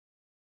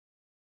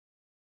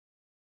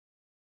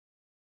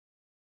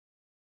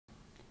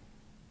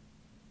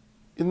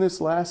In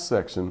this last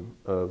section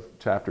of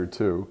Chapter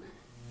 2,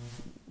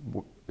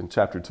 and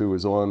Chapter 2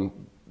 is on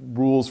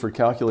rules for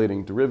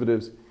calculating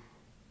derivatives,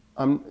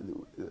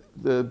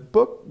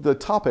 the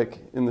topic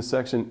in the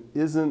section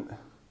isn't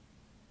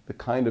the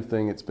kind of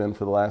thing it's been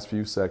for the last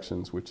few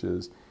sections, which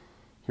is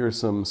here are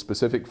some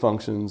specific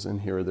functions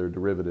and here are their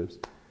derivatives.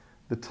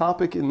 The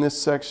topic in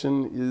this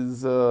section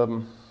is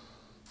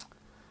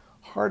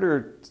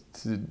harder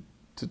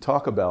to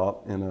talk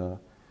about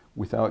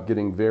without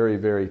getting very,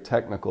 very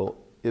technical.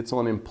 It's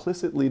on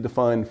implicitly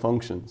defined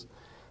functions.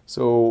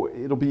 So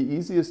it'll be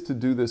easiest to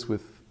do this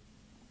with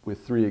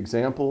 3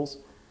 examples.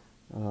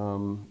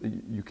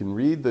 You can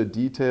read the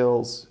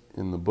details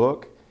in the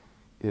book.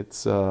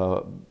 It's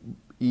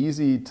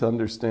easy to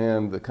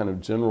understand the kind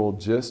of general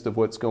gist of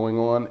what's going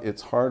on.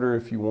 It's harder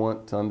if you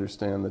want to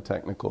understand the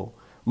technical,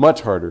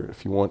 much harder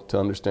if you want to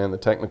understand the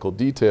technical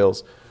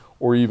details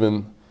or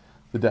even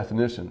the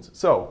definitions.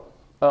 So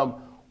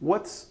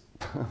what's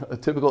a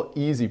typical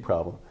easy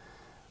problem?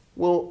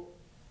 Well,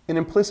 an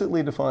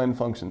implicitly defined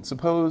function.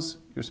 Suppose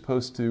you're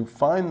supposed to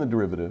find the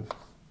derivative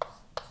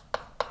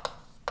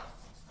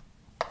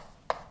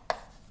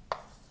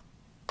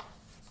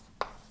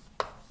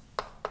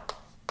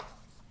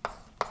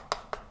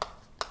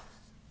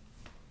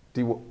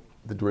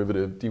the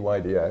derivative dy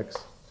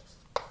dx,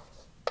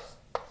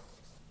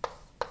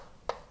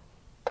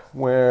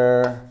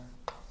 where,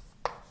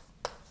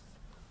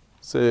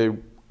 say,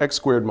 x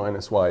squared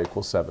minus y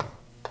equals 7.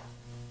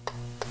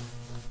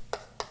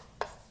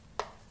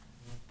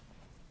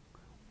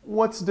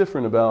 What's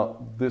different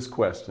about this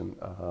question?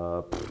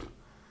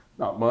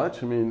 Not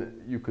much. I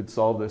mean, you could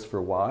solve this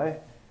for y,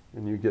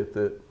 and you get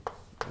that,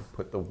 you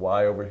put the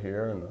y over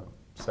here and the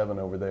 7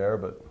 over there,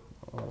 but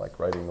I like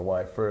writing the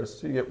y first.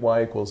 So you get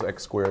y equals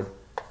x squared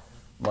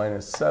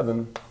minus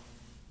 7.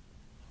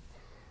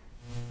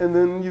 And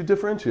then you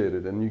differentiate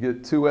it, and you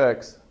get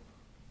 2x.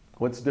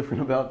 What's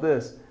different about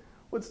this?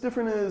 What's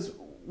different is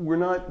we're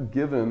not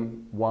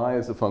given y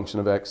as a function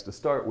of x to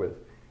start with.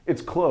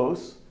 It's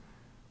close,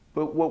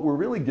 but what we're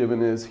really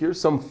given is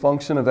here's some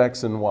function of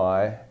x and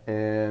y,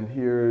 and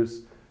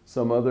here's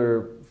some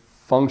other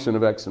function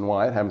of x and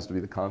y. It happens to be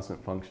the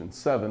constant function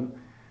 7.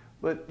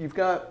 But you've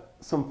got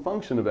some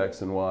function of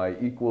x and y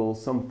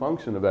equals some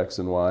function of x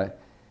and y,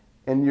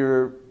 and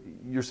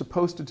you're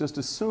supposed to just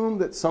assume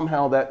that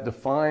somehow that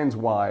defines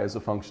y as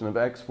a function of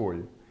x for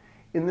you.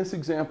 In this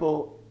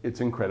example, it's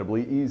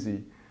incredibly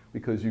easy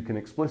because you can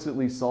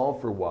explicitly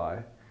solve for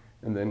y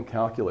and then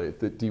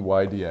calculate that dy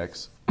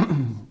dx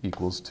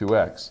equals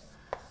 2x.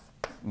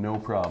 No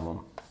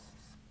problem.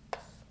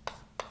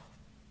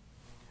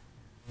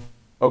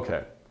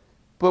 Okay,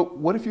 but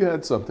what if you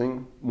had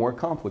something more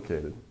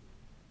complicated?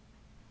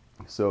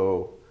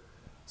 So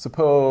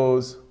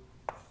suppose,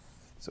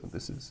 so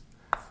this is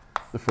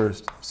the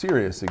first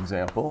serious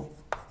example.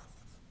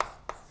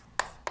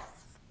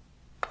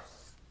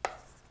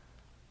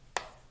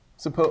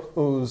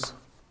 Suppose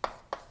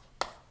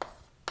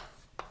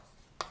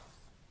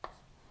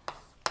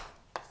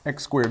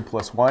x squared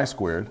plus y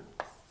squared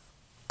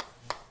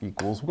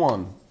equals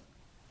 1.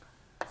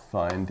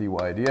 Find dy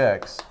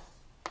dx.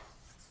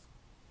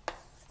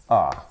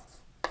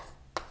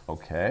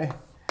 Okay.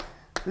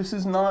 This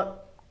is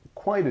not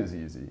quite as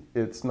easy.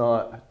 It's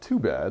not too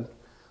bad,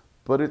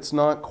 but it's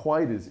not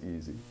quite as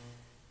easy.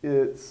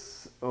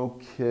 It's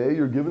okay,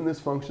 you're given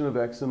this function of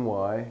x and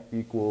y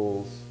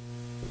equals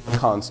a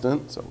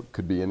constant, so it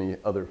could be any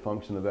other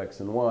function of x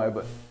and y,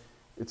 but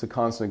it's a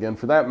constant again.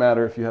 For that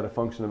matter, if you had a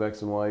function of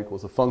x and y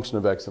equals a function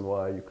of x and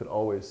y, you could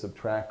always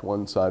subtract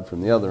one side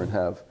from the other and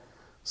have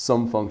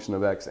some function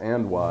of x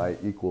and y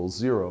equals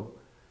 0.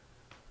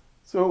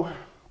 So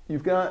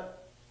you've got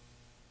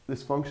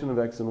this function of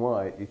x and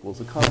y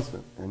equals a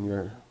constant, and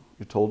you're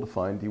told to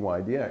find dy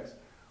dx.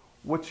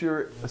 What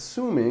you're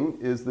assuming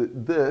is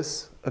that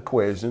this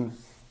equation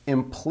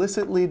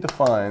implicitly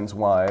defines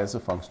y as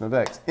a function of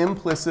x.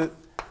 Implicit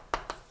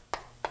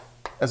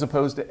as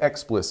opposed to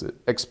explicit.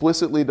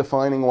 Explicitly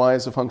defining y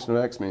as a function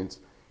of x means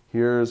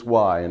here's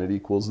y and it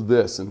equals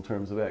this in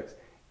terms of x.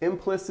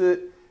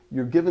 Implicit,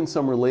 you're given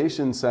some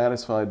relation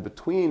satisfied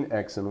between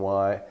x and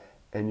y,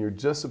 and you're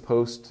just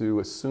supposed to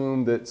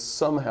assume that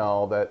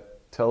somehow that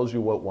tells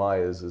you what y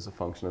is as a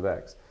function of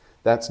x.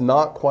 That's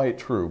not quite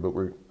true, but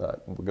we're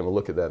going to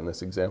look at that in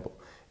this example.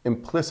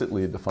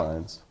 Implicitly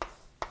defines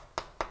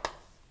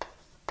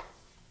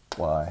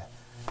y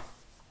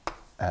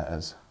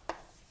as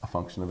a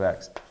function of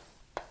x.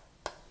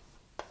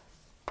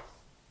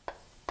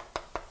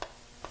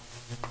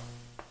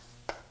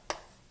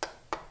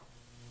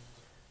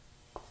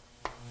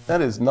 That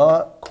is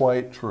not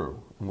quite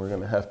true, and we're going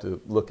to have to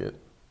look at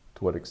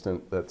to what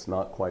extent that's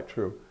not quite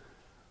true.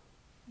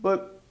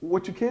 But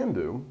what you can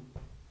do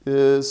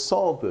is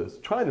solve this,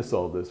 try to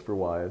solve this for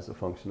y as a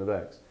function of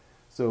x.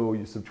 So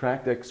you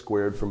subtract x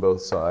squared from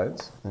both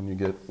sides, and you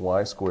get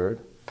y squared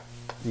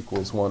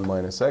equals 1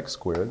 minus x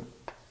squared.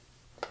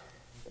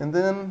 And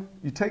then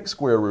you take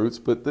square roots,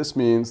 but this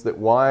means that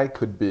y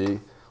could be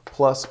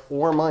plus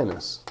or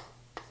minus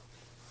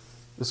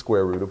the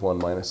square root of 1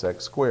 minus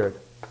x squared.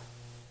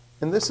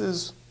 And this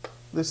is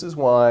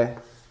why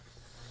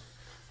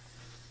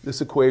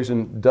this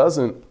equation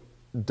doesn't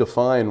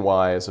define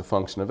y as a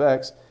function of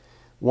x.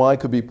 Y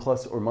could be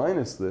plus or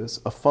minus this.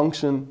 A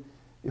function,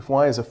 if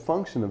y is a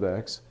function of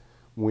x,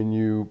 when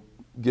you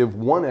give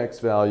one x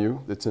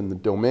value that's in the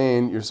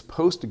domain, you're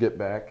supposed to get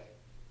back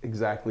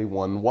exactly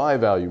one y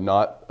value,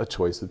 not a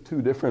choice of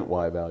two different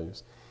y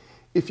values.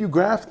 If you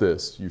graph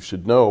this, you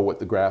should know what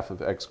the graph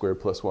of x squared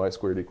plus y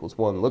squared equals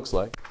 1 looks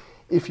like.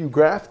 If you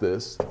graph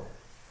this,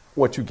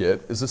 what you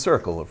get is a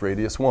circle of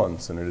radius 1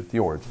 centered at the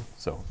origin,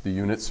 so the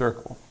unit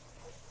circle.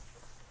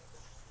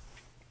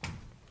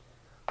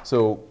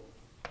 So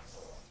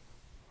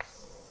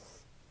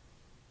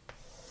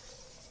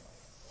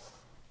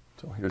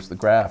here's the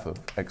graph of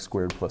x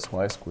squared plus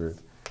y squared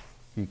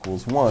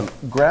equals 1.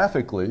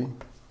 Graphically,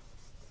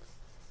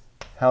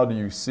 how do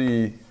you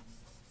see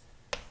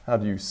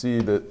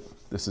that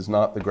this is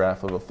not the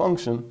graph of a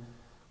function?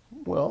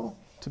 Well,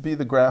 to be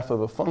the graph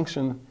of a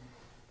function,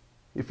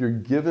 if you're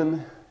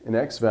given an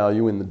x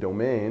value in the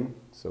domain,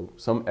 so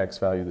some x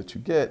value that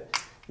you get,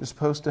 you're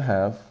supposed to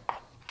have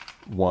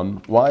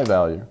one y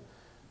value.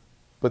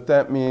 But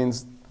that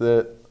means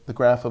that the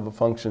graph of a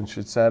function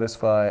should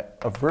satisfy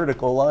a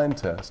vertical line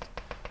test,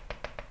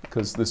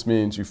 because this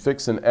means you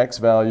fix an x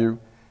value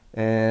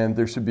and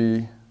there should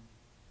be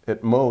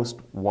at most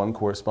one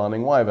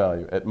corresponding y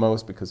value. At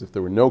most, because if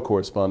there were no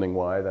corresponding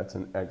y, that's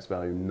an x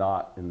value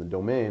not in the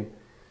domain.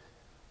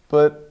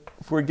 But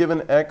if we're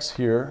given x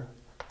here,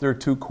 there are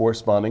two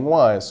corresponding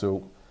y's,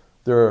 so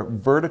there are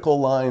vertical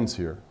lines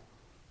here.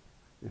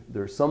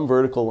 There are some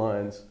vertical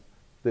lines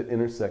that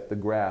intersect the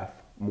graph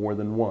more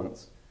than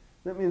once.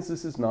 That means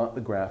this is not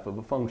the graph of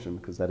a function,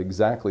 because that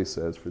exactly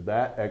says for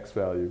that x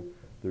value,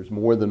 there's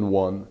more than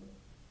one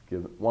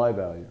given y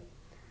value.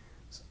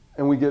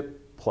 And we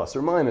get plus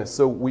or minus,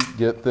 so we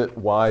get that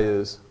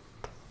y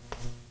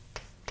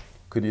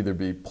could either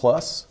be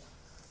plus,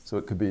 so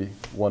it could be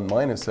 1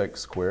 minus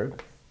x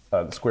squared,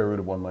 the square root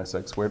of 1 minus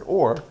x squared,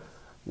 or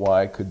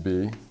y could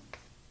be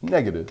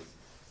negative,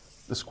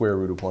 the square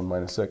root of 1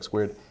 minus x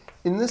squared.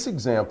 In this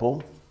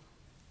example,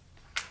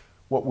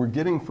 what we're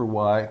getting for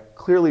y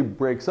clearly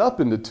breaks up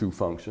into two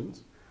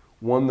functions.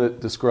 One that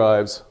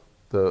describes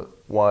the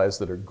y's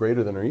that are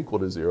greater than or equal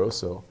to 0,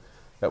 so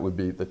that would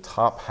be the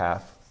top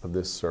half of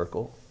this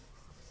circle.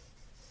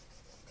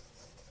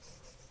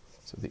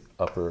 So the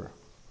upper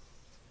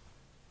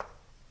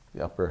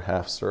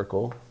half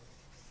circle.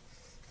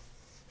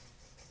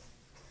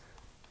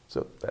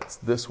 So that's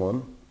this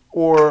one.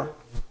 Or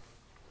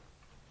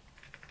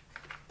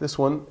this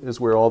one is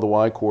where all the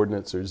y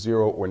coordinates are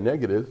 0 or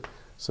negative.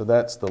 So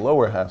that's the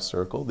lower half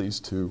circle. These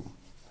two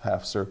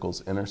half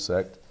circles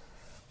intersect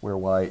where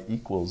y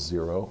equals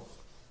 0.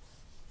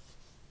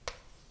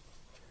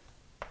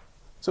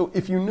 So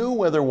if you knew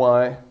whether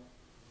y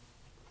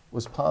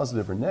was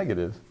positive or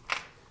negative,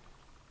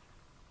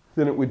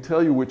 then it would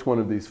tell you which one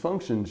of these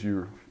functions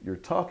you're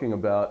talking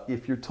about.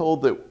 If you're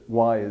told that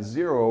y is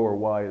 0 or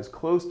y is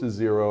close to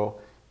 0,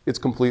 it's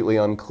completely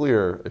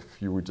unclear. If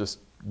you were just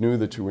knew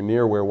that you were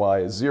near where y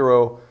is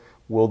 0,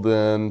 well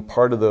then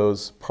part of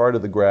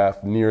the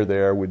graph near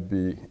there would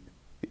be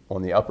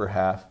on the upper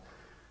half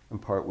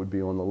and part would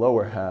be on the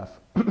lower half.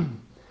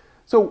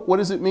 So what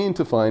does it mean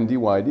to find dy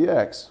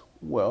dx?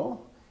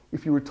 Well,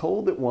 if you were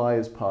told that y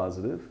is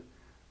positive,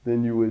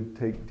 then you would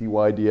take dy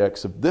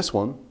dx of this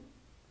one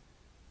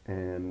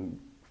and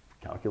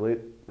calculate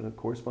the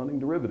corresponding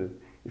derivative.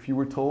 If you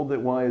were told that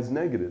y is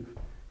negative,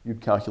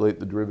 you'd calculate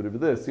the derivative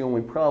of this. The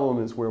only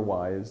problem is where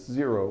y is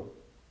 0.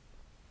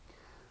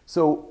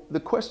 So the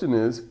question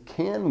is,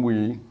 can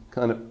we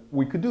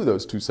could do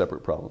those two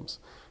separate problems.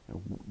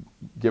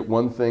 Get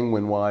one thing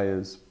when y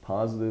is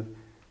positive,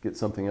 get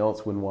something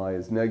else when y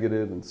is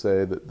negative, and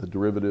say that the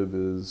derivative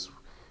is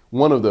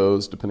one of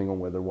those depending on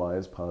whether y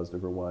is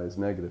positive or y is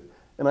negative.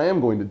 And I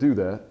am going to do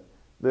that.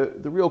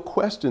 The real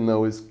question,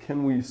 though, is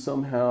can we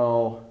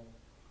somehow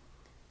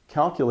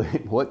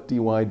calculate what dy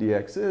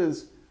dx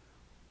is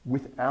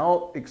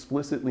without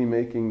explicitly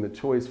making the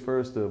choice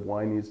first of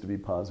y needs to be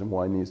positive and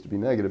y needs to be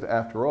negative?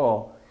 After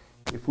all,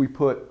 if we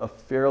put a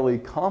fairly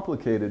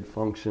complicated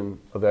function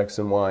of x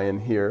and y in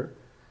here,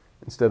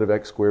 instead of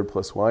x squared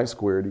plus y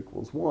squared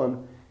equals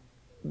 1,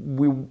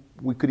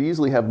 we could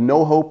easily have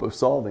no hope of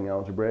solving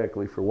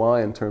algebraically for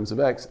y in terms of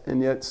x,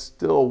 and yet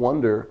still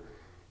wonder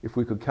if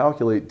we could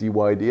calculate dy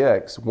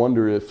dx,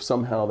 wonder if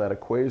somehow that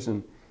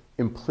equation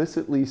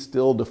implicitly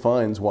still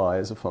defines y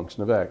as a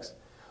function of x.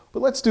 But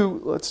let's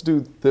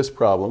do this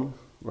problem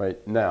right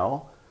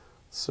now.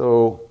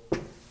 So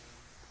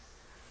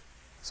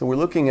we're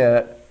looking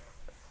at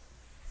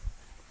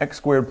x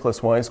squared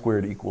plus y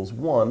squared equals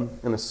 1,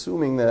 and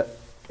assuming that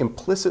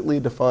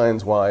implicitly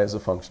defines y as a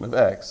function of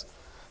x.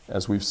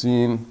 As we've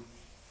seen,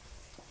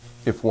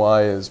 if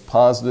y is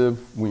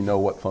positive, we know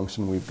what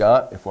function we've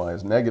got. If y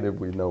is negative,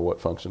 we know what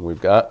function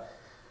we've got.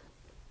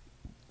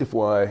 If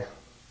y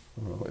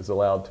is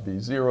allowed to be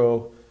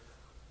 0,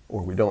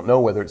 or we don't know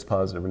whether it's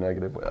positive or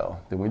negative, well,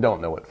 then we don't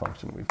know what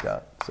function we've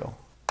got. So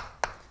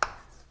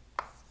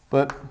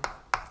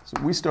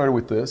we started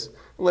with this.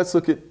 Let's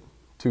look at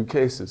two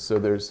cases. So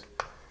there's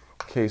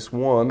case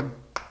 1.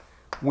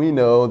 We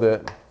know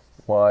that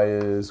y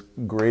is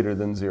greater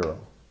than 0.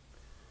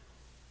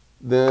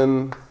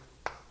 Then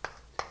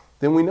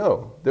we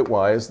know that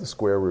y is the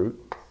square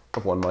root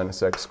of 1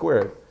 minus x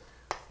squared,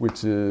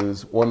 which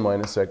is 1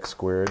 minus x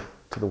squared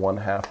to the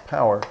 1/2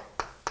 power.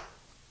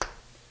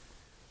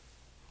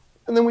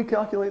 And then we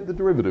calculate the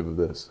derivative of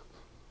this.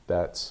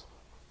 That's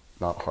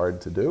not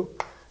hard to do.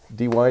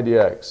 dy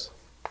dx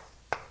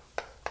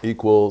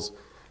equals,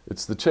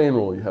 it's the chain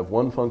rule. You have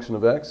one function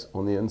of x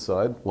on the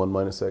inside, 1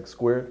 minus x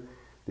squared.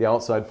 The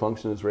outside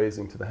function is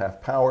raising to the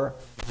 1/2 power.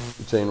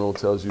 The chain rule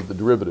tells you the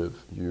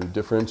derivative. You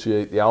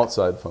differentiate the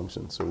outside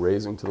function, so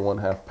raising to the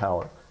 1/2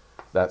 power.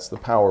 That's the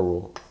power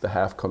rule. The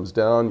half comes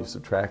down, you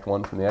subtract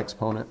 1 from the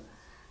exponent.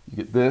 You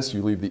get this,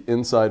 you leave the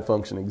inside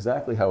function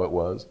exactly how it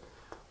was.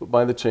 But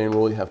by the chain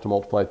rule, you have to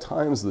multiply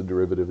times the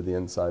derivative of the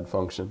inside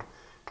function.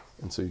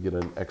 And so you get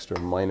an extra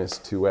minus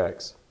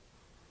 2x.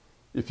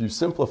 If you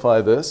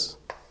simplify this,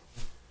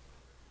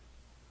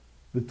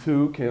 the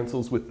 2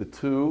 cancels with the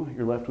 2.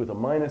 You're left with a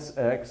minus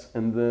x,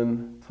 and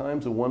then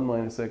times a 1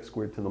 minus x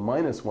squared to the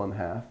minus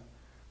 1/2.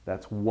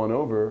 That's 1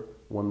 over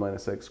 1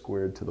 minus x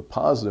squared to the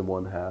positive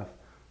 1/2.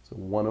 So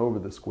 1 over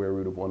the square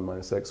root of 1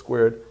 minus x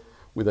squared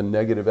with a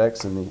negative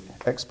x in the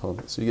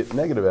exponent. So you get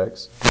negative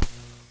x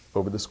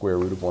over the square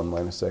root of 1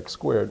 minus x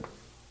squared.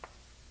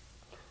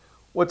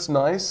 What's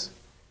nice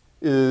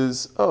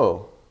is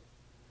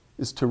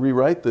to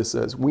rewrite this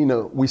as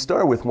we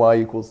start with y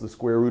equals the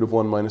square root of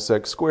 1 minus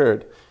x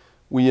squared.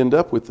 We end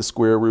up with the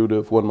square root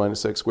of 1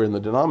 minus x squared in the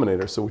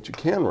denominator. So what you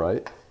can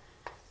write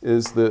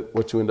is that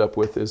what you end up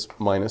with is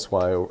minus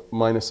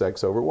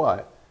x over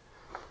y,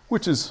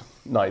 which is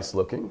nice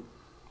looking.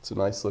 It's a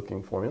nice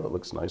looking formula. It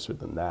looks nicer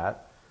than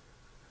that.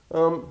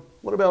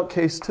 What about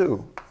case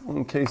 2?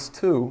 In case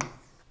 2,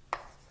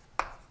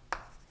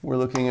 we're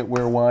looking at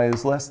where y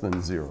is less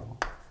than 0.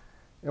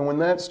 And when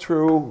that's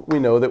true, we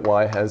know that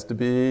y has to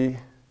be,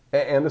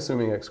 and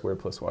assuming x squared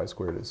plus y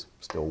squared is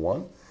still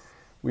 1,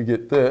 we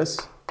get this.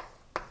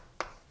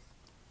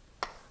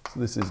 So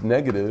this is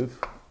negative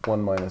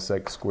 1 minus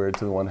x squared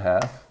to the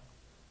 1/2.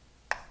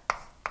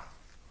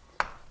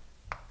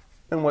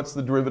 And what's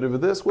the derivative of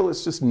this? Well,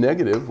 it's just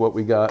negative what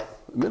we got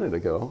a minute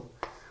ago.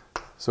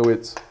 So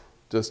it's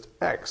just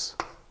x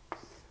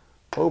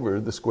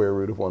over the square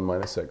root of 1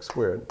 minus x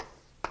squared.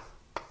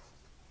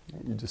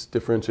 You just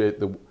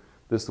differentiate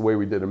this the way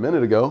we did a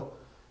minute ago,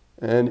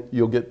 and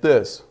you'll get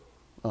this,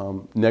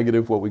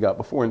 negative what we got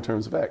before in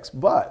terms of x.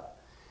 But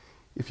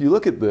if you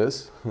look at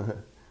this,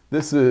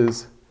 this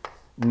is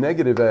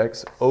negative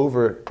x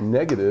over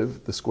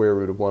negative the square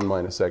root of 1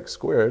 minus x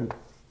squared.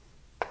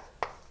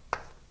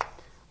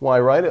 Why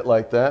write it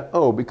like that?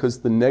 Oh, because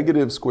the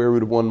negative square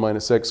root of 1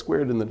 minus x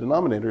squared in the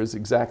denominator is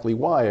exactly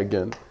y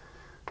again.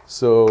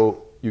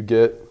 So you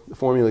get, the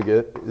formula you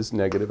get is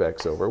negative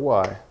x over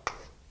y.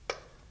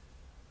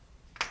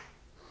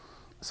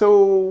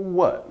 So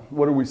what?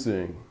 What are we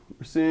seeing?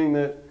 We're seeing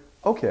that,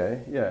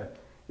 okay, yeah,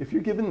 if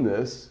you're given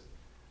this,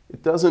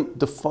 it doesn't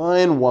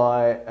define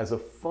y as a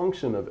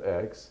function of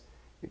x.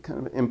 It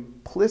kind of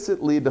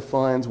implicitly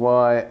defines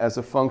y as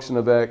a function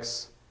of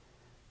x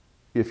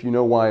if you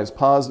know y is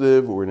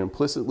positive, or it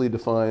implicitly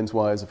defines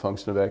y as a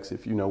function of x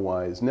if you know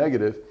y is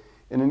negative.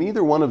 And in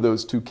either one of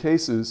those two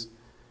cases,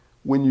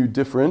 when you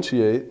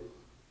differentiate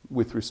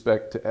with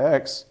respect to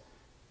x,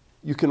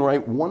 you can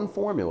write one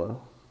formula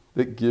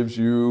that gives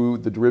you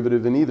the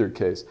derivative in either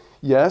case.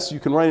 Yes, you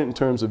can write it in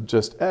terms of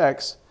just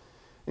x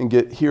and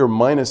get here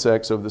minus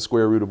x over the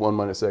square root of 1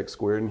 minus x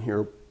squared, and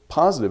here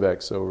positive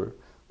x over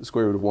the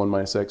square root of 1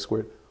 minus x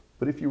squared.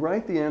 But if you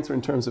write the answer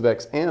in terms of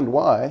x and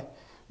y,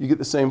 you get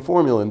the same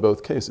formula in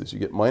both cases. You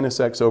get minus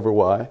x over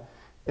y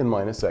and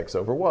minus x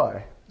over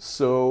y.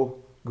 So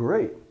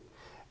great.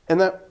 And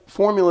that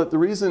formula, the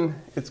reason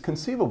it's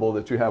conceivable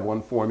that you have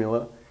one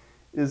formula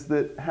is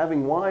that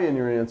having y in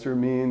your answer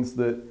means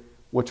that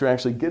what you're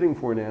actually getting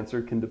for an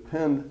answer can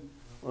depend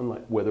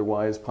on whether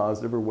y is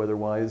positive or whether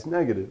y is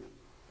negative.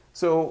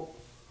 So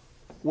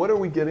what are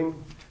we getting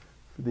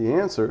for the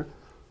answer?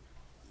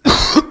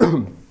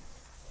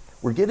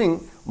 We're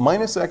getting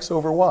minus x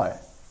over y,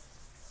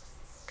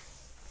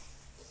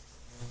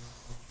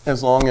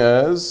 as long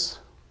as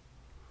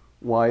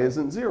y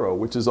isn't 0,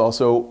 which is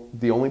also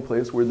the only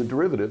place where the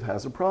derivative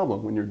has a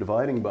problem when you're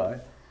dividing by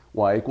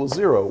y equals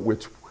 0,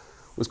 which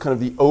was kind of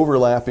the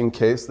overlapping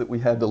case that we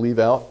had to leave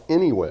out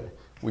anyway.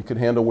 We could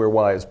handle where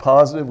y is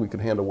positive, we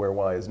could handle where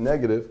y is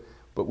negative,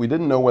 but we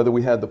didn't know whether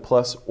we had the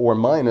plus or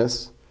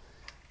minus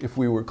if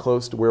we were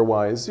close to where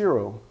y is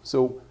 0.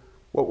 So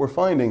what we're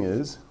finding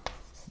is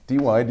dy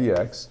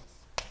dx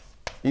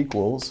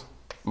equals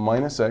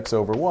minus x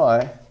over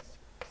y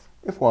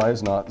if y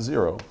is not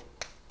 0.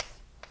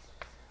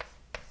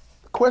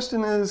 The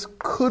question is,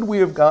 could we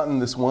have gotten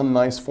this one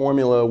nice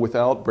formula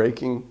without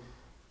breaking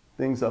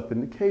things up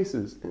into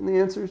cases? And the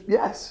answer is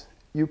yes,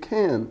 you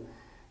can.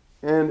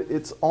 And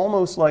it's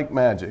almost like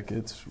magic.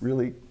 It's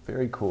really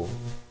very cool.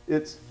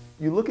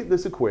 You look at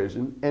this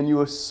equation and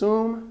you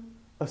assume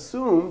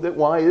that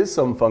y is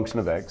some function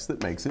of x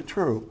that makes it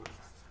true.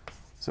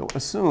 So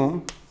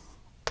assume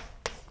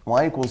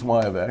y equals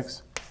y of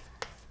x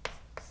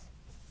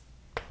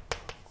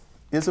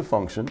is a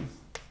function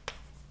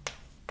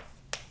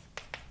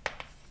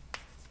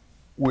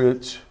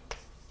which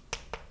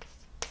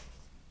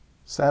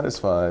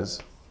satisfies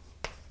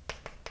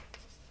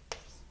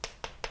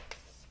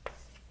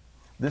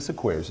this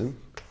equation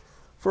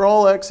for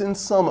all x in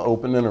some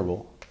open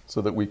interval,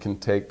 so that we can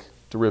take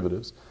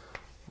derivatives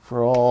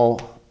for all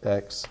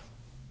x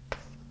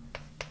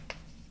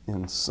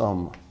in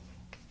some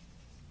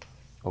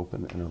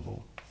open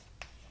interval.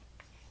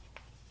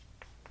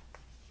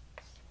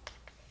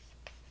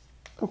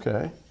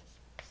 Okay.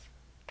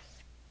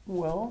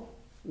 Well,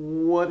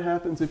 what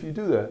happens if you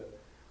do that?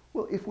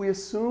 Well, if we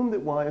assume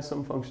that y is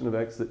some function of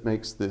x that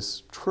makes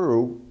this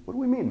true, what do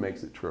we mean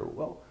makes it true?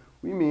 Well,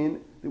 we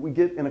mean that we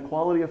get an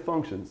equality of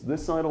functions.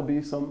 This side will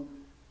be some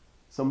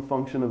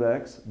function of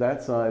x.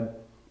 That side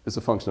is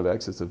a function of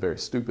x. It's a very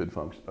stupid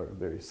function, or a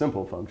very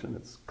simple function.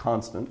 It's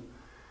constant.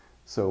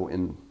 So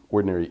in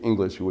ordinary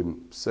English, you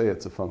wouldn't say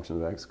it's a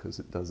function of x because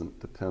it doesn't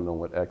depend on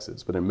what x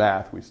is. But in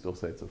math, we still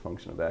say it's a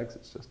function of x.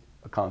 It's just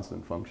a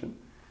constant function.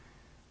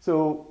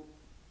 So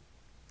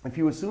if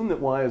you assume that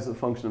y is a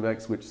function of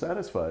x which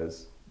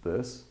satisfies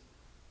this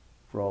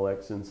for all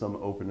x in some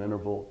open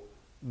interval,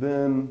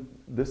 then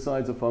this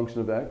side's a function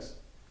of x,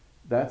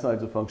 that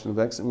side's a function of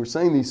x, and we're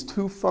saying these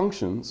two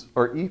functions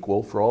are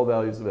equal for all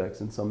values of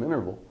x in some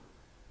interval.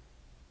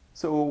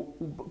 So,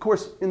 of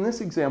course, in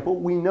this example,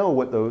 we know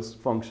what those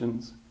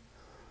functions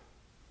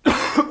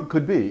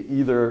could be.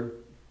 Either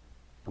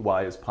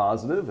y is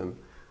positive and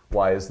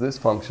y is this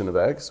function of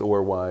x,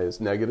 or y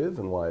is negative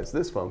and y is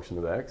this function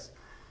of x.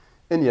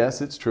 And yes,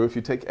 it's true, if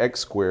you take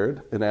x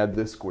squared and add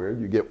this squared,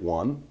 you get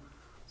 1,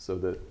 so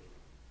that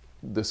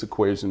this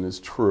equation is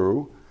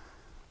true.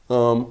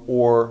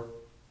 Or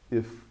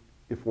if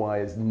y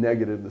is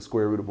negative the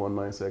square root of 1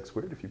 minus x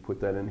squared, if you put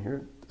that in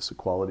here, this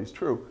equality is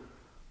true.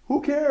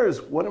 Who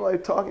cares? What am I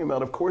talking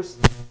about? Of course,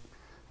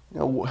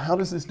 how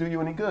does this do you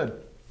any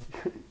good?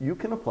 You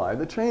can apply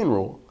the chain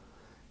rule.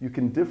 You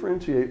can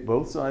differentiate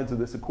both sides of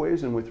this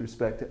equation with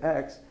respect to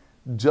x,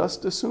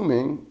 just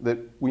assuming that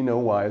we know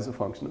y is a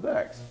function of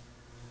x.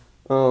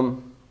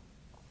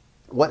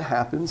 What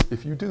happens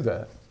if you do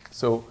that?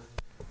 So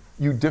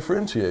you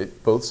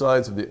differentiate both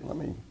sides of the, let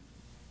me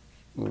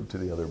move to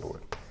the other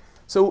board.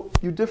 So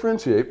you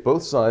differentiate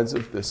both sides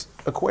of this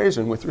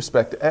equation with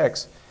respect to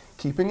x,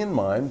 keeping in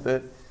mind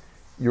that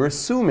you're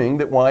assuming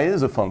that y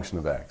is a function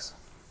of x.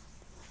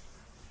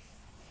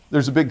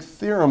 There's a big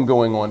theorem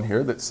going on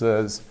here that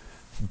says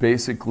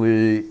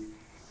basically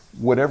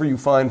whatever you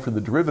find for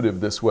the derivative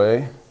this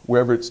way,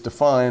 wherever it's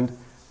defined,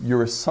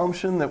 your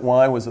assumption that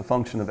y was a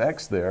function of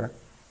x there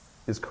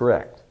is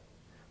correct.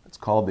 It's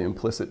called the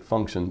implicit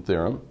function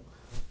theorem.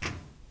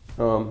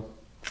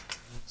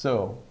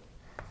 So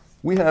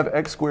we have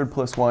x squared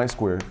plus y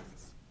squared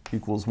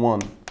equals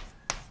 1.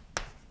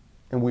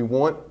 And we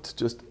want to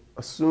just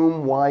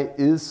assume y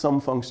is some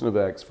function of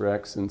x for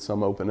x in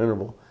some open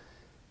interval.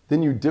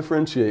 Then you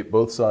differentiate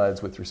both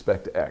sides with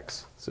respect to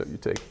x. So you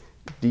take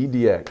d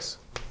dx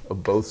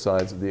of both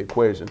sides of the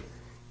equation,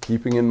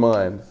 keeping in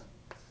mind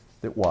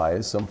that y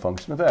is some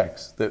function of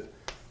x. That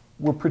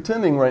we're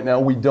pretending right now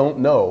we don't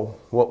know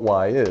what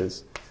y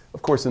is.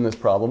 Of course, in this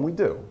problem we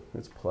do.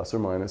 It's plus or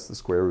minus the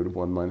square root of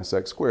 1 minus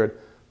x squared.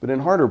 But in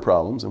harder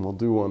problems, and we'll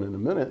do one in a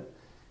minute,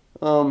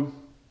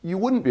 you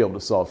wouldn't be able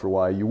to solve for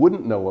y. You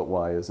wouldn't know what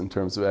y is in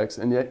terms of x,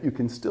 and yet you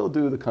can still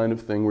do the kind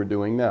of thing we're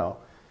doing now.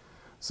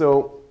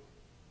 So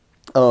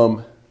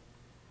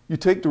you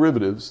take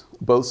derivatives,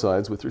 both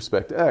sides, with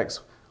respect to x.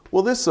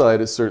 Well, this side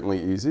is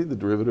certainly easy. The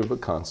derivative of a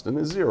constant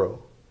is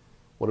 0.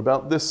 What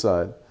about this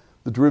side?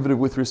 The derivative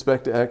with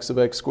respect to x of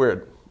x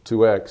squared,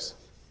 2x.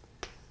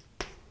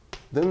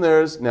 Then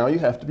now you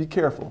have to be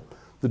careful.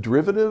 The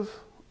derivative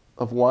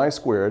of y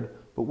squared,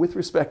 but with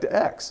respect to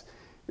x.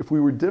 If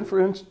we were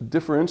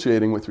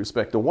differentiating with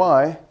respect to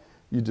y,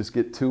 you just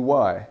get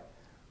 2y.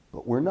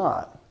 But we're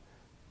not.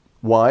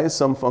 Y is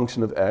some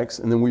function of x,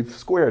 and then we've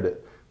squared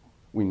it.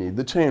 We need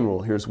the chain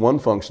rule. Here's one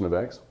function of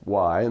x,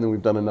 y, and then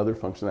we've done another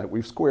function of that.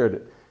 We've squared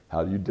it.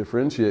 How do you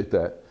differentiate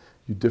that?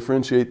 You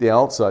differentiate the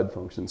outside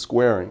function,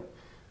 squaring.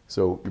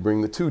 So you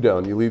bring the 2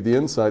 down. You leave the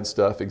inside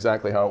stuff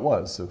exactly how it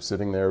was, so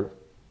sitting there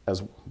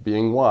as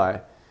being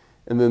y.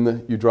 And then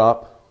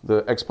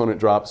the exponent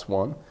drops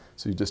 1,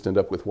 so you just end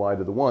up with y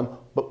to the 1.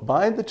 But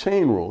by the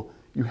chain rule,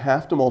 you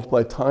have to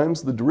multiply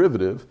times the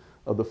derivative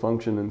of the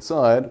function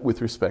inside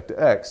with respect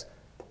to x.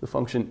 The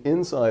function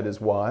inside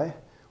is y.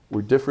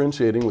 We're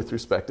differentiating with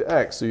respect to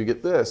x, so you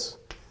get this.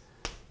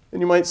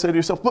 And you might say to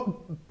yourself,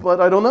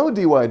 but I don't know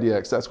dy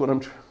dx. That's what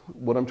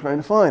I'm trying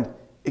to find.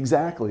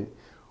 Exactly.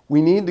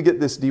 We need to get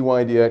this dy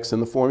dx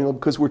in the formula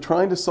because we're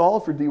trying to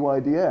solve for dy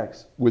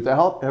dx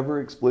without ever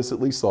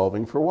explicitly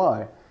solving for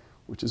y,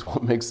 which is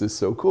what makes this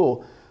so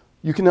cool.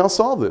 You can now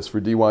solve this for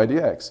dy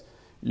dx.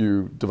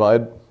 You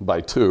divide by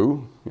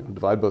 2,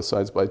 divide both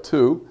sides by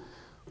 2,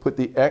 put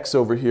the x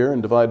over here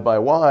and divide by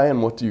y,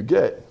 and what do you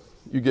get?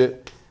 You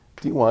get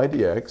dy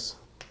dx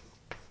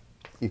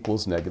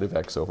equals negative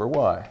x over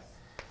y.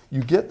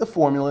 You get the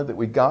formula that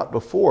we got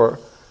before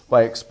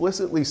by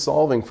explicitly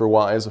solving for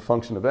y as a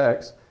function of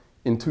x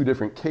in two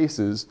different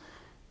cases,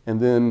 and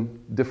then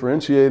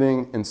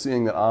differentiating and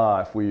seeing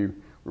that, if we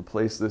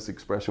replace this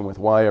expression with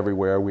y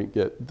everywhere, we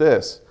get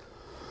this.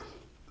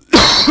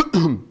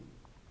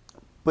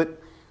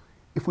 But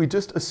if we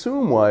just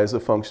assume y as a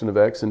function of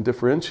x and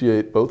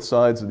differentiate both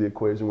sides of the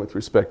equation with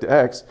respect to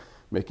x,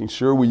 making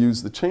sure we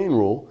use the chain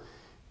rule,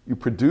 you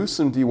produce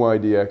some dy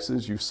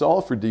dx's, you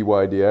solve for dy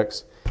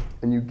dx,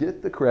 and you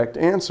get the correct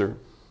answer.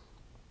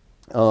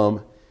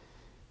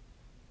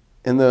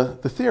 And the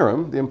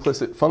theorem, the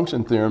implicit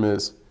function theorem,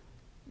 is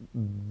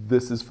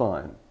this is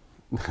fine.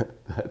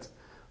 That's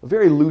a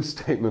very loose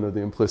statement of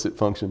the implicit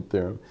function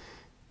theorem.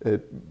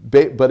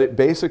 But it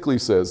basically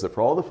says that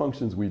for all the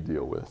functions we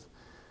deal with,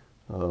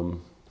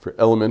 for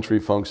elementary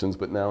functions,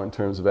 but now in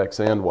terms of x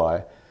and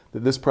y,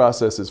 that this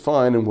process is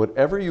fine, and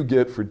whatever you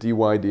get for dy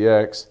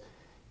dx,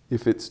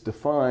 if it's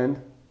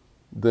defined,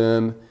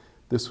 then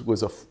this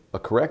was a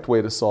correct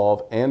way to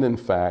solve, and in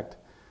fact,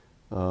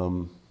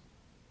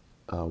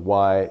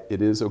 y,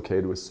 it is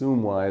okay to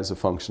assume y as a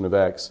function of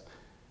x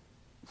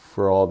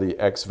for all the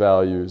x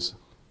values,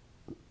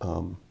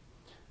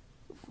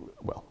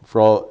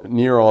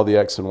 near all the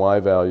x and y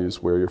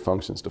values where your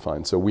function is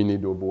defined. So we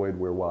need to avoid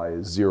where y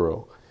is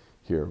 0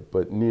 here,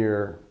 but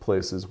near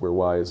places where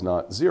y is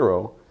not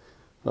 0,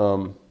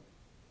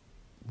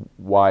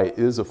 y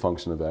is a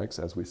function of x,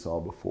 as we saw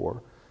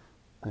before,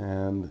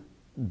 and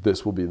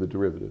this will be the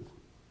derivative.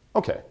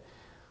 Okay,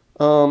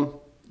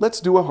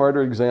 let's do a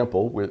harder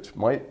example, which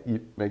might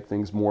make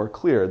things more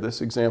clear.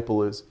 This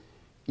example is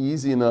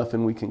easy enough,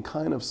 and we can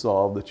kind of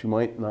solve that you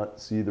might not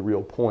see the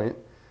real point.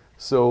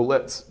 So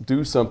let's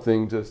do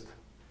something just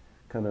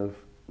kind of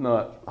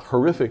not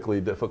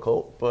horrifically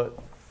difficult, but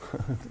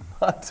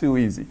not too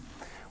easy.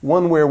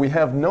 One where we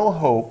have no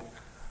hope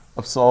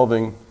of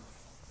solving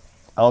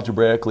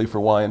algebraically for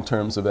y in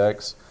terms of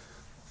x,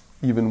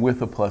 even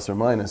with a plus or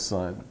minus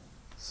sign.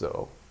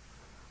 So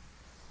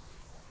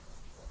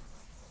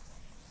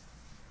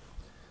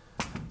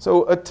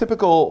a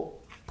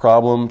typical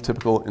problem,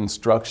 typical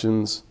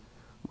instructions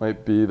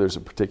might be, there's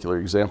a particular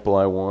example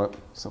I want,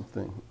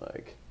 something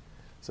like,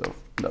 so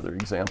another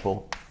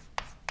example.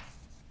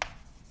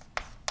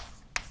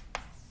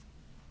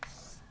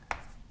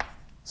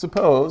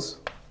 Suppose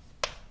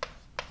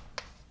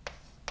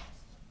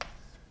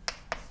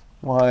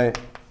y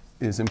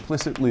is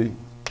implicitly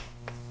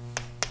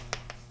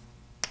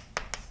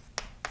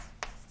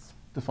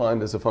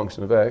defined as a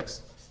function of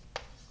x,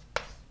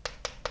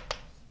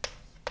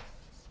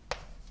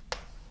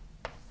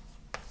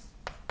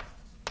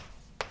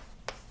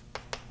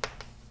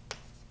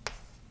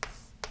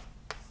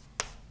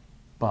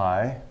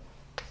 by,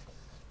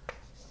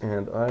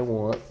 and I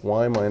want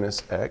y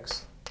minus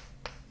x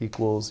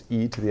equals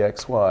e to the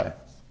xy.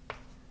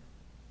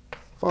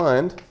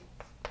 Find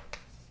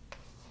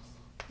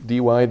dy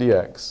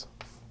dx.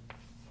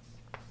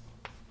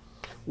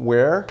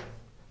 Where,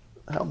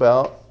 how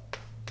about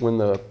when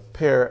the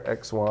pair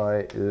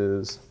xy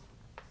is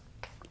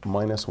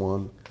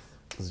 -1,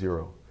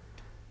 0?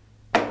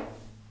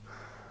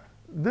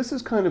 This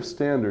is kind of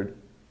standard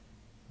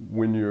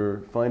when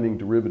you're finding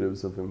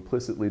derivatives of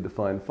implicitly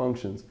defined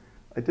functions.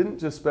 I didn't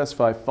just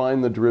specify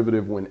find the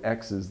derivative when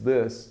x is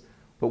this,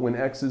 but when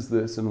x is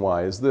this and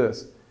y is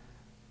this.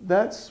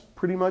 That's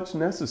pretty much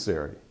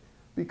necessary,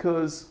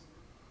 because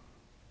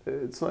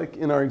it's like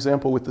in our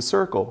example with the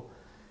circle.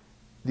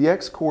 The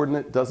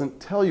x-coordinate doesn't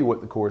tell you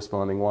what the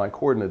corresponding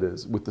y-coordinate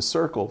is. With the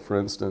circle, for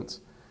instance,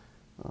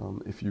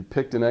 if you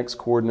picked an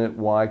x-coordinate,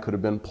 y could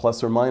have been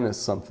plus or minus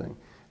something.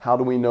 How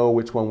do we know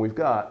which one we've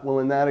got? Well,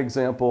 in that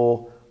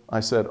example, I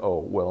said, oh,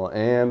 well,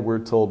 and we're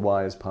told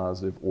y is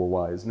positive or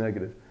y is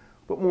negative.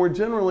 But more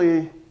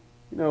generally,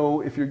 you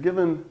know, if you're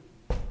given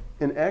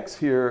an x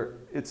here,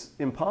 it's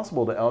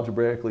impossible to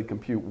algebraically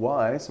compute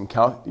y. Some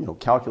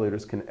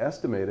calculators can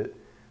estimate it,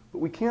 but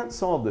we can't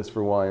solve this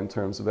for y in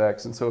terms of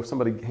x. And so if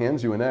somebody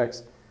hands you an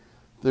x,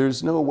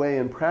 there's no way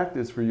in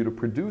practice for you to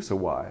produce a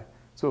y.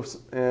 So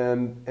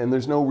and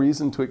there's no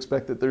reason to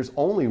expect that there's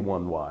only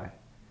one y.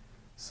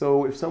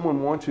 So if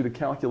someone wants you to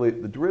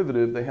calculate the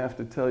derivative, they have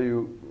to tell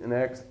you an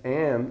x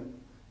and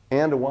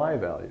a y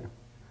value.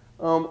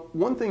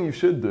 One thing you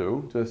should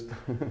do, just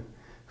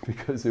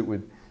because it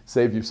would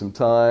save you some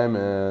time,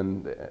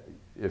 and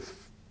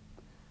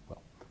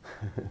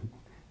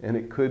and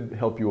it could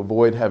help you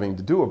avoid having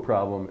to do a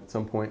problem at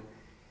some point,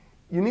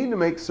 you need to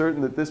make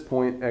certain that this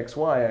point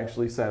xy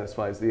actually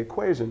satisfies the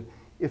equation.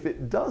 If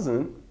it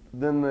doesn't,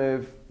 then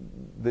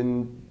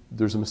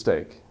there's a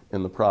mistake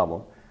in the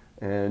problem,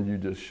 and you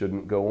just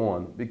shouldn't go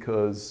on,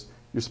 because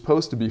you're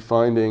supposed to be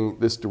finding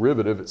this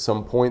derivative at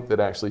some point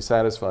that actually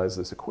satisfies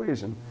this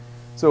equation.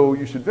 So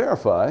you should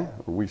verify,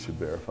 or we should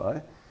verify,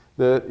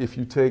 that if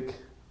you take,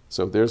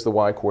 so there's the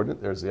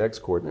y-coordinate, there's the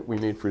x-coordinate, we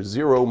need for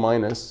 0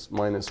 minus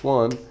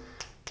 1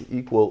 to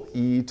equal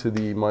e to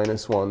the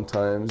 -1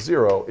 times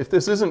 0. If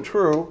this isn't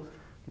true,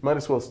 you might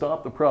as well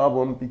stop the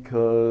problem,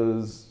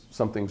 because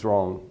something's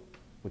wrong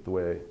with the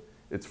way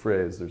it's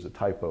phrased. There's a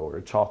typo or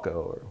a chalko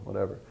or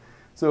whatever.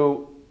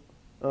 So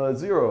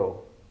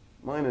 0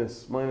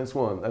 minus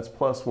 1, that's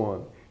plus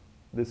 1.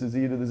 This is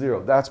e to the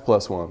 0, that's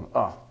plus 1.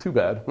 Ah, too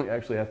bad, we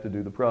actually have to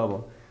do the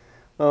problem.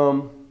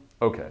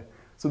 Okay,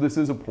 so this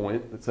is a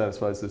point that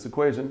satisfies this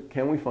equation.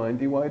 Can we find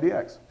dy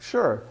dx?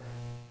 Sure.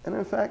 And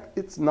in fact,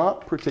 it's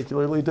not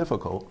particularly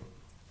difficult.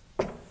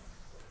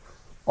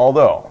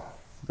 Although,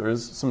 there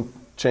is some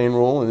chain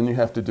rule, and then you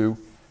have to do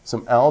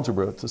some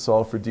algebra to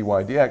solve for dy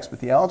dx, but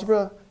the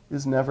algebra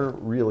is never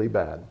really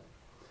bad.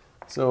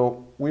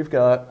 So we've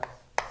got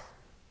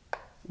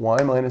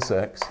y minus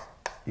x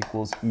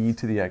equals e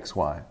to the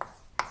xy.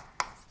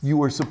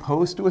 You are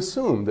supposed to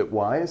assume that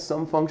y is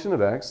some function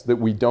of x that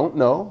we don't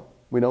know.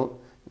 We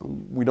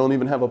don't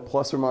even have a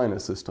plus or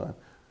minus this time.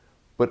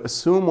 But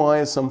assume y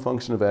is some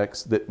function of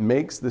x that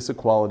makes this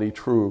equality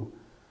true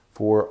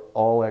for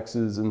all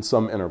x's in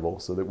some interval,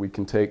 so that we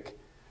can take,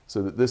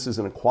 so that this is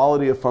an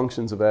equality of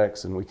functions of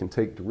x, and we can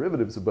take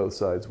derivatives of both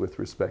sides with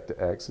respect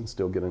to x and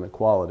still get an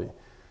equality.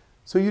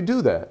 So you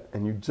do that,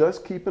 and you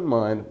just keep in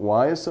mind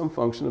y is some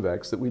function of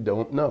x that we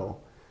don't know.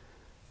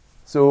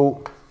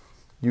 So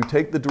you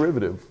take the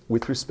derivative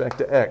with respect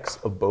to x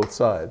of both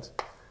sides.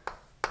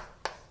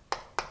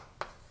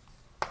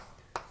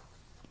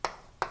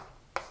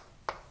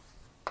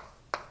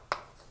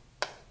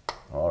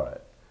 All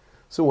right.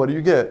 So what do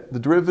you get? The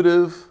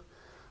derivative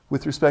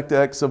with respect to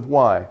x of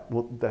y.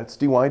 Well, that's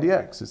dy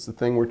dx. It's the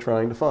thing we're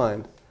trying to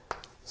find.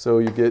 So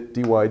you get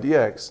dy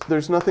dx.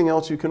 There's nothing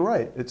else you can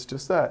write. It's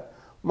just that.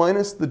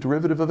 Minus the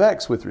derivative of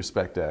x with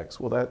respect to x.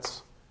 Well,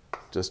 that's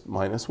just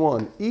minus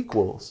 1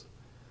 equals.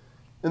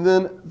 And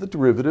then the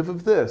derivative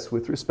of this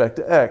with respect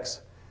to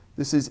x.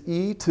 This is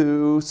e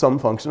to some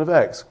function of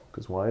x,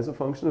 because y is a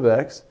function of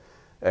x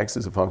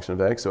is a function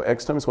of x, so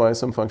x times y is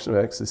some function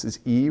of x. This is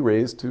e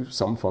raised to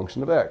some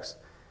function of x.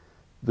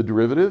 The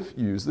derivative,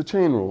 use the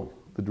chain rule.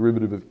 The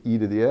derivative of e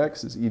to the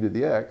x is e to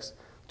the x.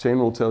 Chain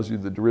rule tells you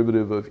the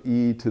derivative of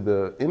e to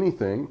the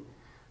anything.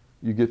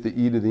 You get the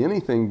e to the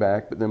anything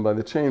back, but then by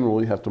the chain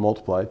rule you have to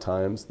multiply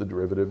times the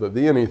derivative of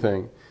the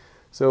anything.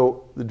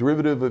 So the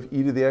derivative of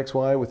e to the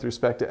xy with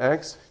respect to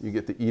x, you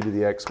get the e to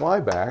the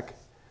xy back,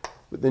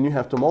 but then you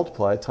have to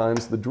multiply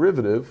times the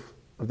derivative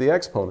of the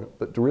exponent,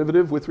 but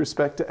derivative with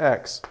respect to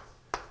x.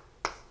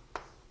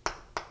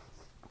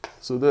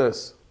 So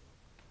this.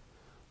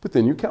 But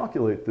then you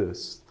calculate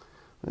this.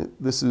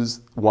 This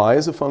is y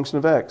is a function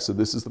of x, so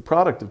this is the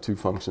product of two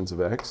functions of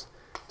x.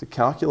 To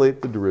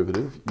calculate the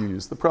derivative, you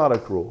use the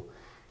product rule.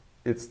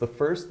 It's the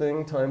first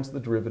thing times the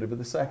derivative of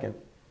the second.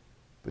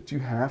 But you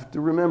have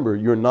to remember,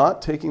 you're not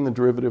taking the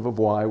derivative of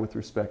y with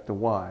respect to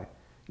y.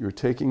 You're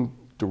taking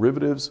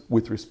derivatives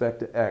with respect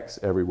to x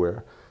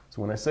everywhere.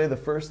 So when I say the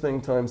first thing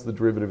times the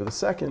derivative of the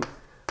second,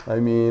 I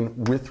mean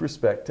with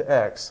respect to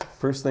x.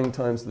 First thing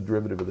times the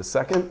derivative of the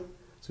second,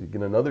 so you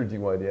get another dy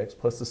dx,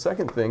 plus the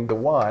second thing, the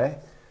y,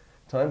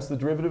 times the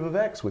derivative of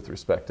x with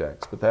respect to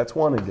x. But that's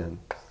 1 again.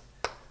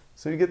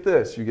 So you get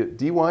this. You get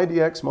dy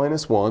dx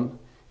minus 1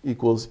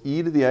 equals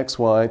e to the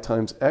xy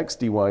times x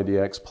dy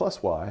dx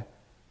plus y.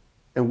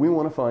 And we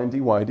want to find dy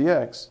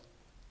dx.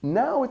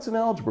 Now it's an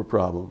algebra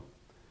problem.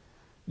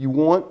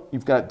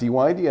 You've got dy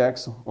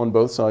dx on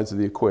both sides of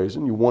the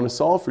equation. You want to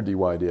solve for dy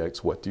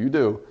dx. What do?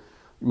 You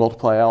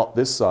multiply out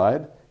this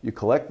side. You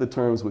collect the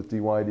terms with dy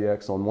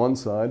dx on one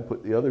side,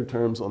 put the other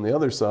terms on the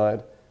other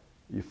side.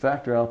 You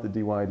factor out the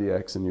dy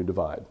dx and you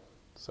divide.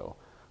 So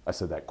I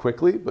said that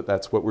quickly, but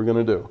that's what we're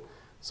going to do.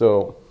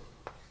 So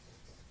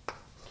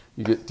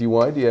you get dy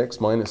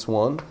dx minus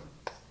 1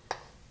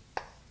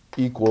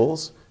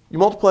 equals, you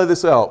multiply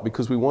this out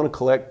because we want to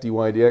collect dy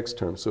dx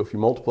terms. So if you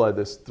multiply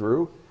this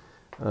through,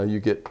 you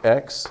get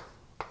x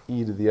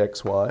e to the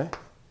xy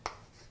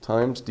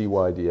times dy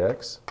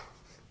dx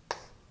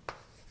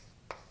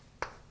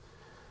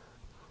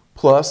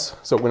plus,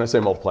 so when I say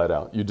multiply it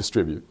out, you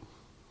distribute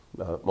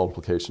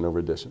multiplication over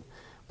addition,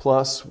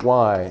 plus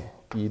y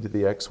e to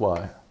the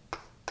xy.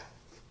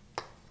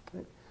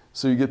 Okay.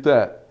 So you get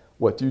that.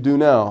 What do you do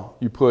now?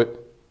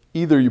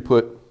 Either you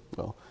put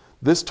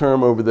this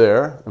term over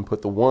there and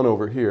put the 1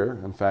 over here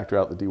and factor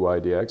out the dy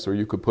dx, or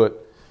you could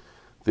put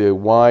the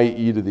y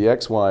e to the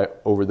xy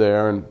over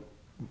there and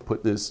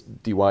put this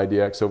dy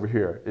dx over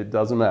here. It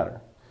doesn't matter.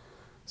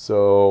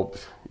 So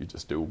you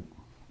just do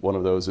one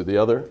of those or the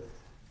other.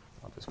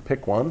 I'll just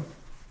pick one.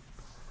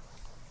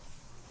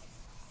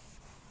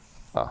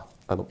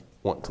 I don't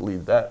want to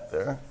leave that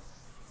there.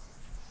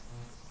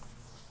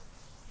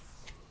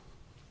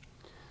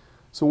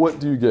 So what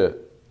do you get?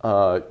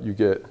 You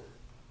get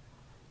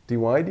dy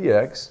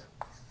dx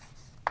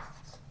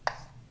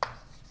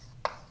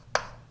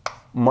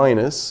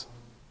minus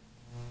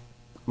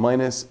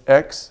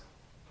x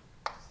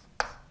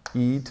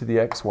e to the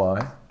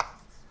xy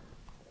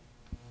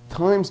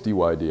times dy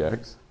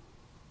dx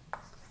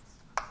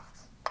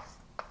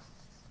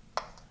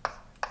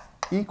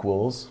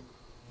equals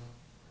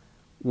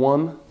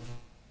 1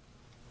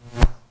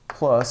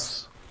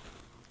 plus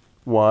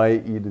y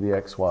e to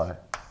the xy.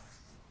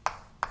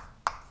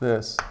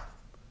 This.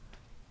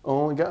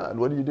 Oh my God,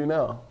 what do you do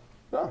now?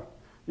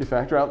 You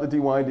factor out the dy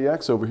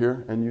dx over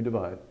here and you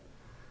divide.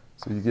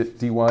 So you get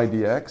dy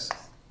dx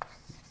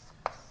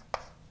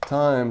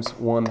times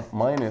 1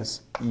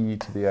 minus e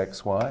to the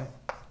xy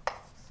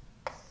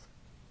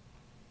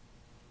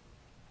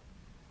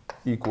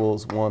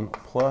equals 1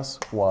 plus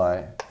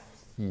y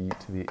e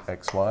to the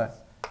xy.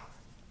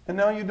 And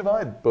now you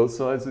divide both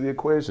sides of the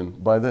equation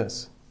by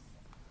this.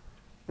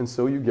 And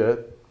so you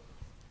get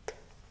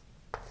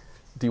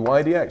dy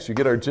dx. You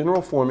get our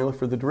general formula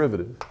for the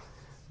derivative.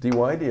 Dy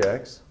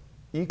dx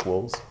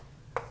equals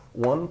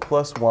 1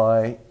 plus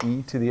y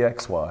e to the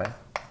xy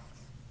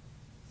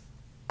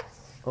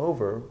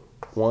over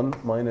 1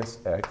 minus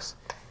x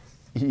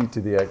e to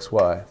the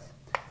xy.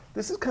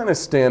 This is kind of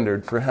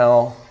standard for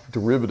how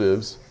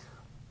derivatives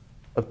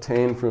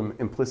obtained from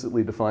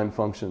implicitly defined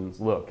functions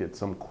look. It's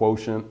some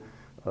quotient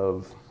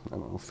of, I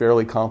don't know,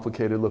 fairly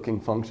complicated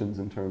looking functions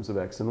in terms of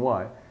x and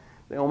y.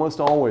 They almost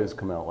always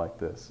come out like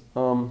this.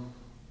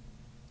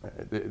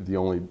 The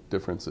only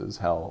difference is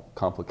how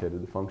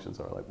complicated the functions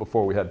are. Like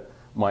before we had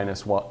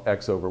minus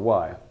x over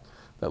y.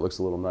 That looks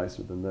a little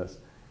nicer than this.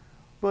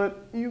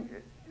 But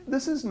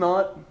this is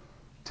not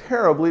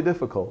terribly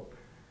difficult.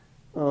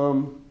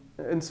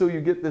 And so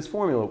you get this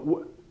formula.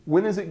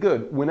 When is it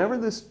good? Whenever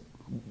this,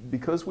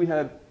 because we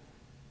had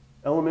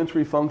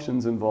elementary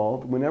functions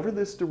involved, whenever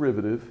this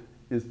derivative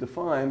is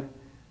defined,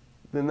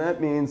 then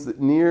that means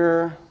that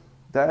near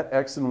that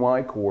x and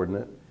y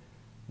coordinate,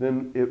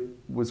 then it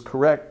was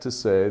correct to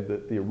say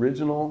that the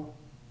original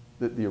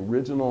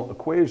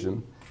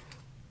equation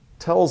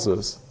tells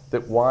us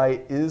that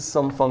y is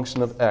some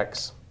function of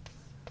x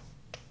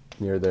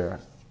near there.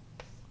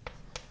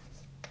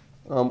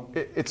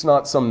 It's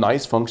not some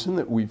nice function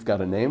that we've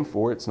got a name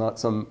for. It's not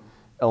some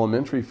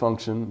elementary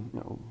function,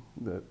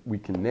 that we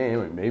can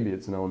name. Maybe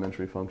it's an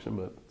elementary function,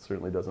 but it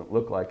certainly doesn't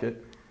look like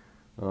it.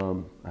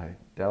 I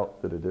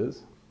doubt that it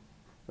is.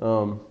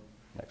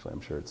 Actually,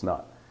 I'm sure it's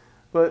not.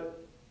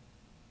 But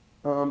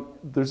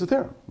there's a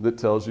theorem that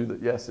tells you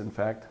that, yes, in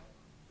fact,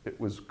 it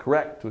was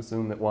correct to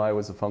assume that y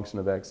was a function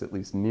of x at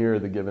least near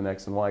the given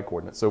x and y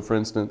coordinates. So for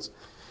instance,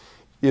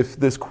 if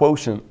this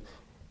quotient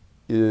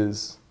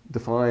is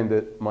defined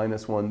at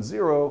 -1,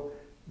 0,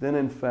 then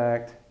in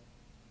fact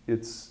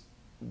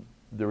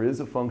there is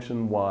a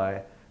function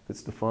y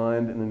that's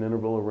defined in an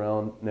interval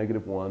around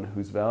 -1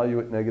 whose value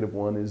at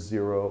 -1 is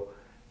 0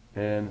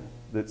 and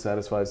that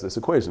satisfies this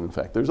equation. In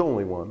fact, there's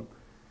only one.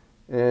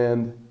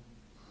 And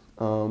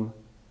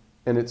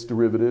its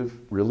derivative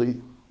really,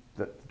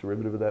 the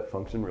derivative of that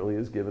function really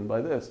is given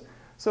by this.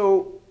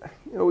 So,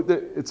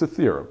 it's a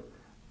theorem.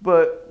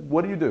 But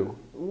what do?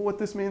 What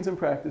this means in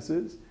practice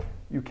is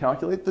you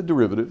calculate the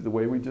derivative the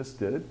way we just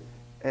did,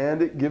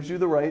 and it gives you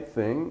the right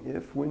thing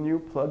if when you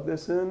plug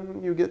this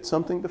in, you get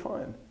something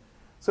defined.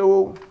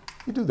 So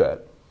you do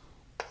that.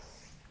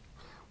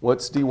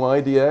 What's dy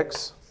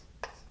dx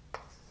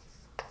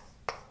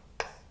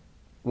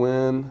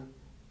when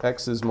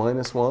x is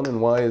 -1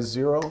 and y is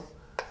 0?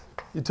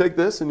 You take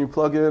this and you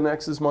plug in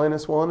x is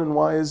 -1 and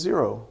y is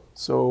 0.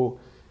 So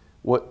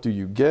what do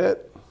you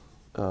get?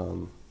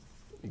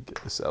 Let me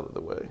get this out of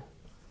the way.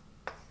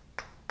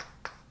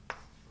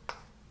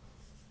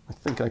 I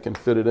think I can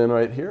fit it in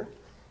right here.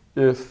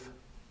 If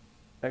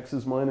x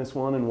is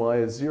 -1 and y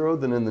is 0,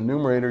 then in the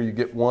numerator you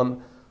get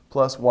 1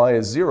 plus y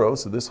is 0,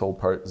 so this whole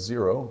part is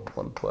 0,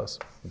 1 plus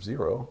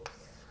 0,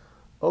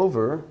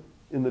 over,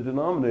 in the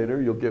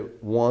denominator you'll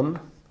get 1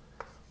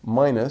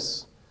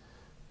 minus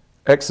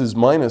x is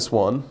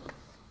 -1,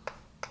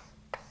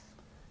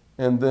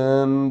 and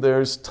then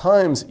there's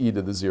times e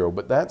to the 0,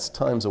 but that's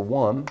times a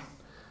 1.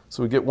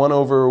 So we get 1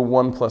 over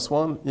 1 plus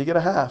 1, you get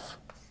a half.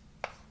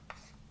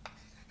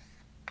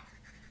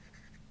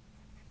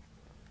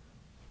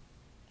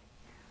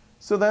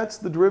 So that's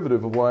the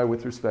derivative of y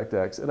with respect to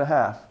x at a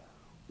half.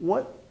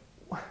 What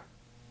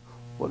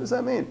does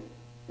that mean?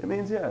 It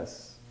means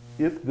yes.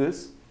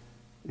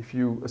 If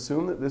you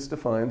assume that this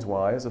defines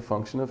y as a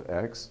function of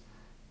x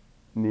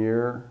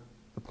near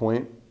the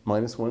point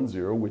 -1,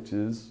 0,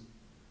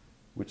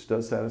 which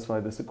does satisfy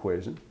this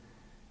equation,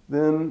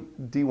 then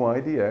dy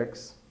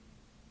dx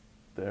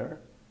there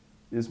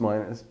is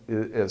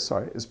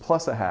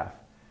plus a half.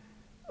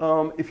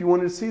 If you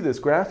wanted to see this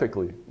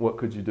graphically, what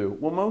could you do?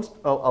 Well,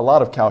 a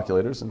lot of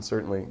calculators, and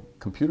certainly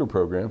computer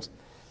programs,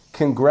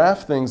 can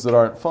graph things that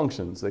aren't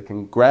functions. They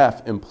can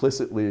graph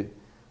implicitly,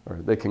 or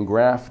they can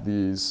graph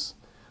these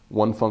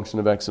one function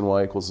of x and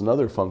y equals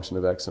another function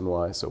of x and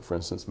y. So for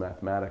instance,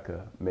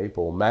 Mathematica,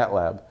 Maple,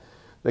 MATLAB,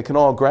 they can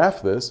all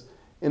graph this.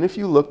 And if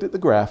you looked at the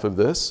graph of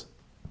this,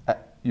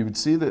 you would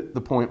see that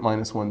the point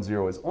 -1,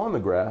 0 is on the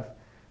graph.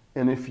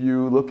 And if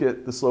you look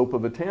at the slope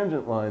of a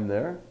tangent line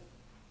there,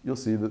 you'll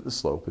see that the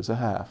slope is a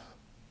half.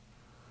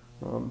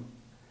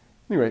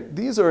 Anyway,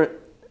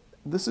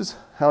 this is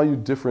how you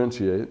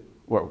differentiate,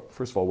 well,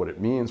 first of all, what it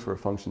means for a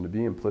function to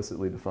be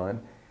implicitly defined,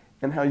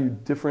 and how you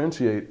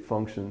differentiate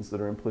functions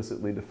that are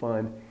implicitly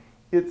defined.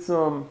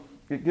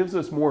 It gives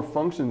us more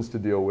functions to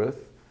deal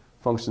with,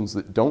 functions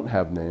that don't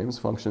have names,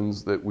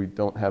 functions that we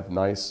don't have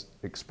nice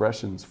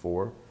expressions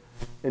for,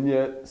 and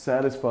yet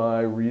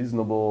satisfy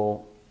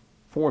reasonable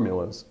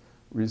formulas,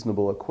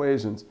 reasonable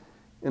equations.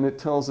 and it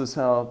tells us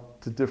how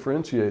to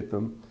differentiate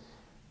them.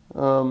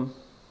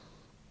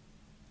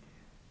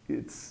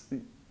 It's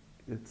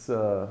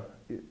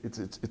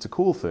a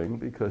cool thing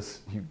because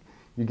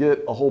you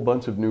get a whole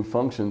bunch of new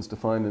functions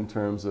defined in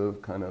terms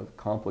of kind of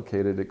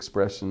complicated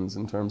expressions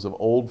in terms of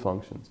old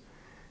functions.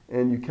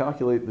 And you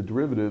calculate the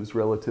derivatives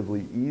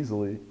relatively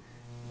easily.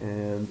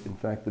 And in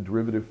fact, the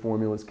derivative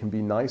formulas can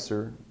be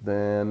nicer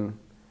than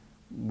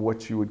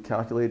what you would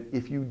calculate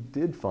if you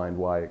did find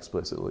y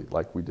explicitly,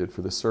 like we did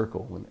for the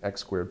circle, when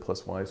x squared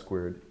plus y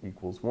squared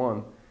equals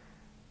 1.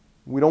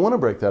 We don't want to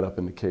break that up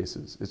into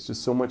cases. It's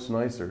just so much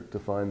nicer to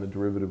find the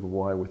derivative of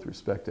y with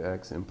respect to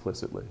x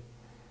implicitly.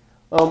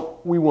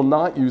 We will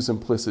not use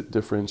implicit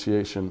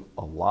differentiation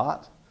a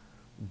lot,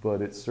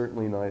 but it's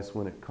certainly nice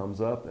when it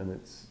comes up, and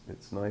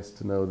it's nice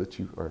to know that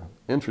you, or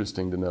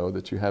interesting to know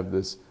that you have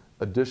this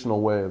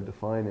additional way of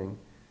defining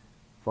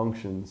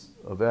functions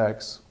of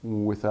x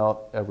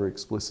without ever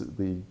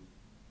explicitly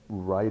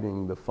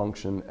writing the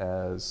function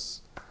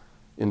as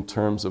in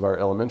terms of our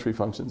elementary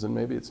functions, and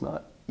maybe it's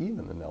not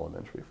even an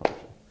elementary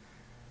function.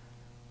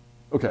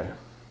 Okay,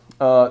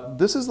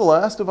 this is the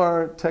last of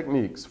our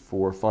techniques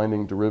for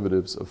finding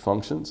derivatives of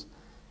functions.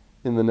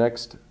 In the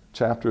next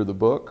chapter of the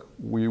book,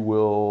 we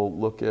will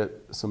look at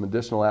some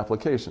additional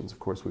applications. Of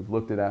course, we've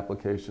looked at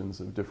applications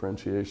of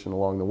differentiation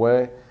along the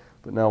way,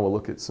 but now we'll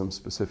look at some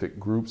specific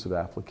groups of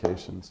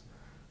applications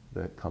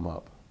that come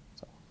up.